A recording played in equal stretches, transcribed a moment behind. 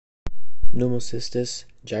Pneumocystis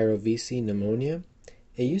jirovecii pneumonia.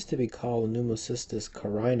 It used to be called Pneumocystis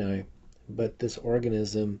carinii, but this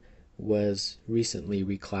organism was recently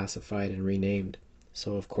reclassified and renamed.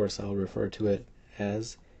 So of course I'll refer to it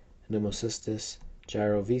as Pneumocystis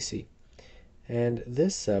jirovecii. And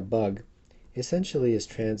this bug essentially is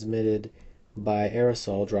transmitted by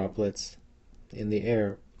aerosol droplets in the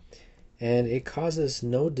air, and it causes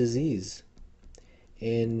no disease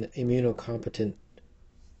in immunocompetent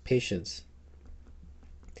patients.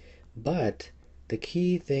 But the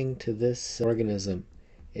key thing to this organism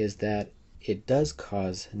is that it does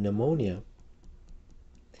cause pneumonia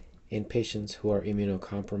in patients who are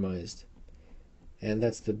immunocompromised. And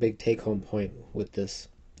that's the big take-home point with this.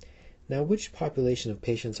 Now, which population of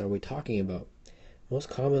patients are we talking about? Most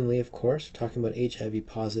commonly, of course, we're talking about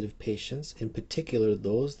HIV-positive patients, in particular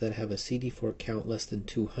those that have a CD4 count less than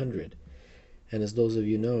 200. And as those of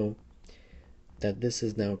you know, that this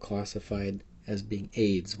is now classified as being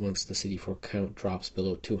AIDS once the CD4 count drops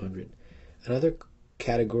below 200. Another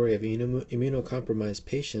category of immunocompromised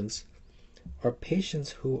patients are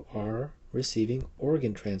patients who are receiving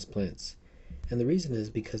organ transplants. And the reason is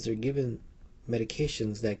because they're given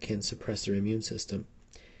medications that can suppress their immune system.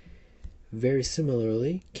 Very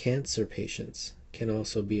similarly, cancer patients can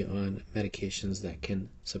also be on medications that can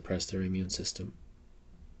suppress their immune system.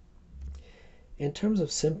 In terms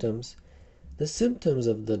of symptoms, the symptoms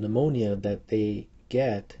of the pneumonia that they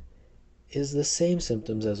get is the same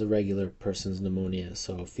symptoms as a regular person's pneumonia.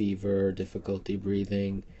 So fever, difficulty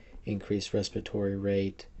breathing, increased respiratory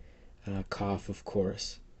rate, cough, of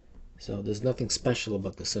course. So there's nothing special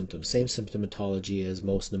about the symptoms. Same symptomatology as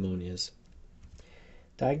most pneumonias.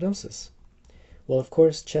 Diagnosis. Well, of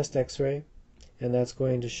course, chest x-ray, and that's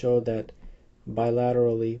going to show that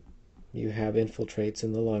bilaterally you have infiltrates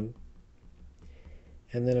in the lung.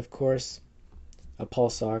 And then, of course, a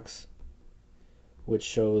pulse ox, which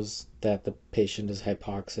shows that the patient is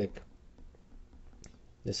hypoxic,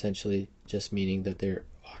 essentially just meaning that their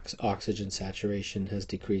oxygen saturation has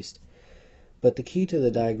decreased. But the key to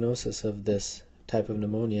the diagnosis of this type of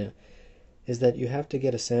pneumonia is that you have to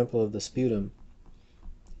get a sample of the sputum,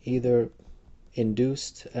 either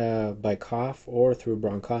induced by cough or through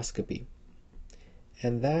bronchoscopy.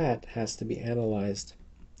 And that has to be analyzed.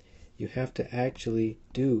 You have to actually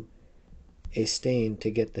do a stain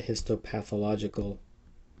to get the histopathological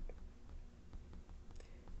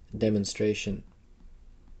demonstration.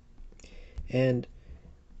 And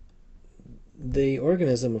the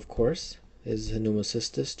organism, of course, is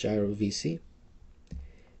Pneumocystis jirovecii.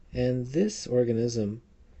 And this organism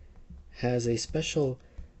has a special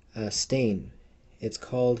stain. It's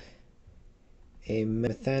called a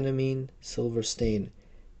methanamine silver stain.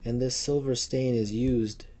 And this silver stain is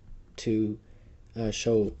used to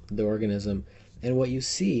show the organism. And what you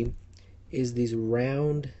see is these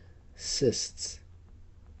round cysts.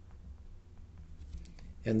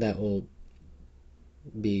 And that will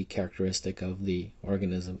be characteristic of the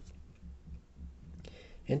organism.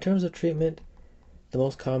 In terms of treatment, the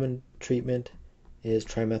most common treatment is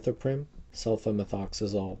trimethoprim,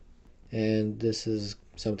 sulfamethoxazole, and this is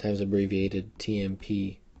sometimes abbreviated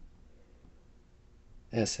TMP,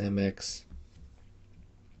 SMX,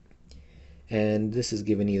 and this is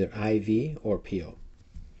given either IV or PO.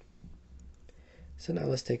 So now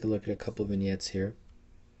let's take a look at a couple of vignettes here.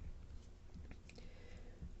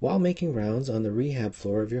 While making rounds on the rehab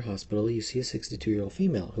floor of your hospital, you see a 62-year-old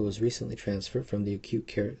female who was recently transferred from the acute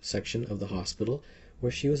care section of the hospital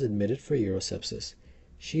where she was admitted for urosepsis.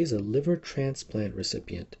 She is a liver transplant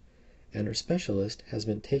recipient, and her specialist has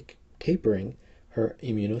been tapering her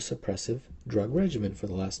immunosuppressive drug regimen for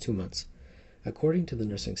the last 2 months. According to the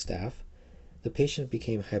nursing staff, the patient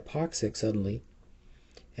became hypoxic suddenly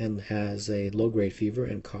and has a low-grade fever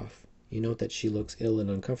and cough. You note that she looks ill and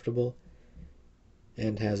uncomfortable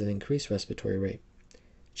and has an increased respiratory rate.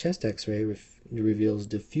 Chest x-ray reveals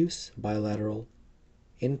diffuse bilateral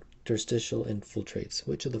interstitial infiltrates.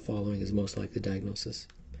 Which of the following is most likely diagnosis?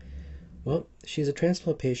 Well, she's a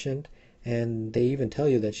transplant patient, and they even tell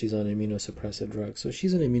you that she's on immunosuppressive drugs. So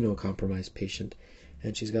she's an immunocompromised patient,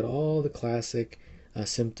 and she's got all the classic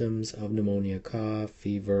symptoms of pneumonia: cough,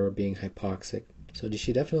 fever, being hypoxic. So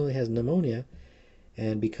she definitely has pneumonia,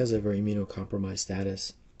 and because of her immunocompromised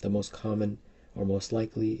status, the most common or most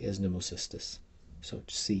likely is pneumocystis. So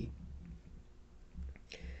C.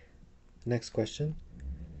 Next question.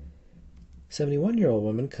 71-year-old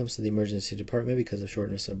woman comes to the emergency department because of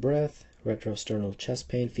shortness of breath, retrosternal chest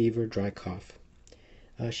pain, fever, dry cough.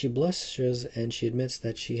 She blushes and she admits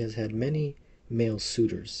that she has had many male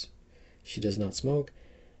suitors. She does not smoke.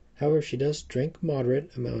 However, she does drink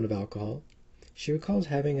moderate amount of alcohol. She recalls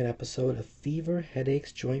having an episode of fever,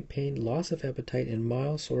 headaches, joint pain, loss of appetite, and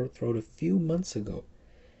mild sore throat a few months ago.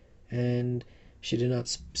 And she did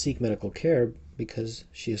not seek medical care because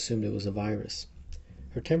she assumed it was a virus.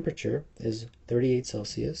 Her temperature is 38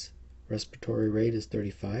 Celsius, respiratory rate is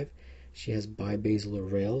 35, she has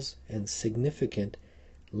bibasilar rales and significant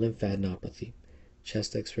lymphadenopathy.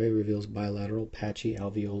 Chest x-ray reveals bilateral patchy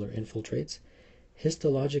alveolar infiltrates.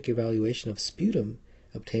 Histologic evaluation of sputum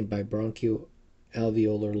obtained by bronchoalveolar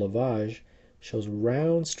lavage shows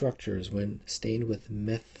round structures when stained with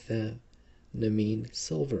methenamine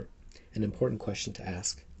silver. An important question to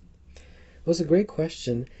ask. It was a great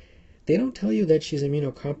question. They don't tell you that she's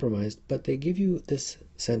immunocompromised, but they give you this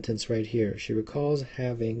sentence right here. She recalls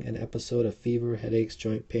having an episode of fever, headaches,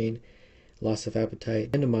 joint pain, loss of appetite,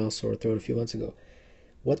 and a mild sore throat a few months ago.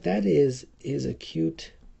 What that is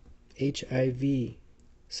acute HIV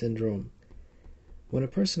syndrome. When a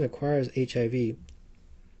person acquires HIV,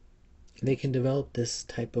 they can develop this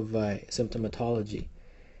type of symptomatology.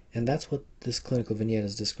 And that's what this clinical vignette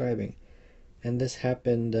is describing. And this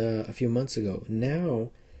happened a few months ago.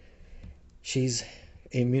 Now, she's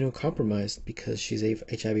immunocompromised because she's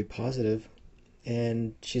HIV positive,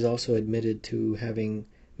 and she's also admitted to having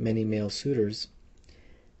many male suitors.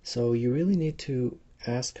 So you really need to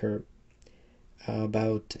ask her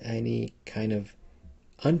about any kind of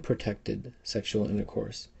unprotected sexual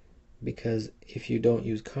intercourse, because if you don't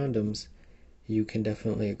use condoms, you can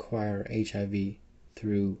definitely acquire HIV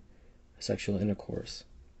through sexual intercourse.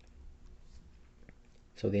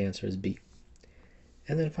 So the answer is B.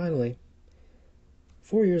 And then finally,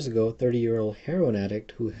 4 years ago, 30-year-old heroin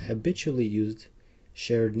addict who habitually used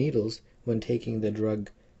shared needles when taking the drug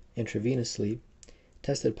intravenously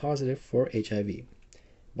tested positive for HIV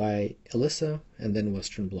by ELISA and then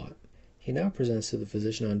Western blot. He now presents to the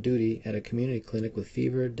physician on duty at a community clinic with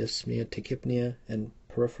fever, dyspnea, tachypnea, and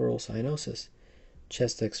peripheral cyanosis.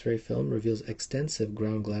 Chest x-ray film reveals extensive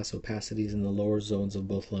ground glass opacities in the lower zones of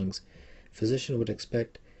both lungs. Physician would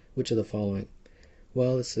expect which of the following?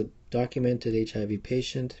 Well, it's a documented HIV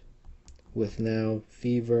patient with now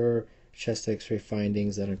fever, chest x-ray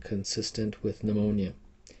findings that are consistent with pneumonia.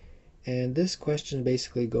 And this question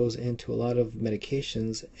basically goes into a lot of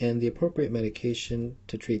medications, and the appropriate medication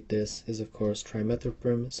to treat this is, of course,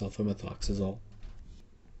 trimethoprim sulfamethoxazole.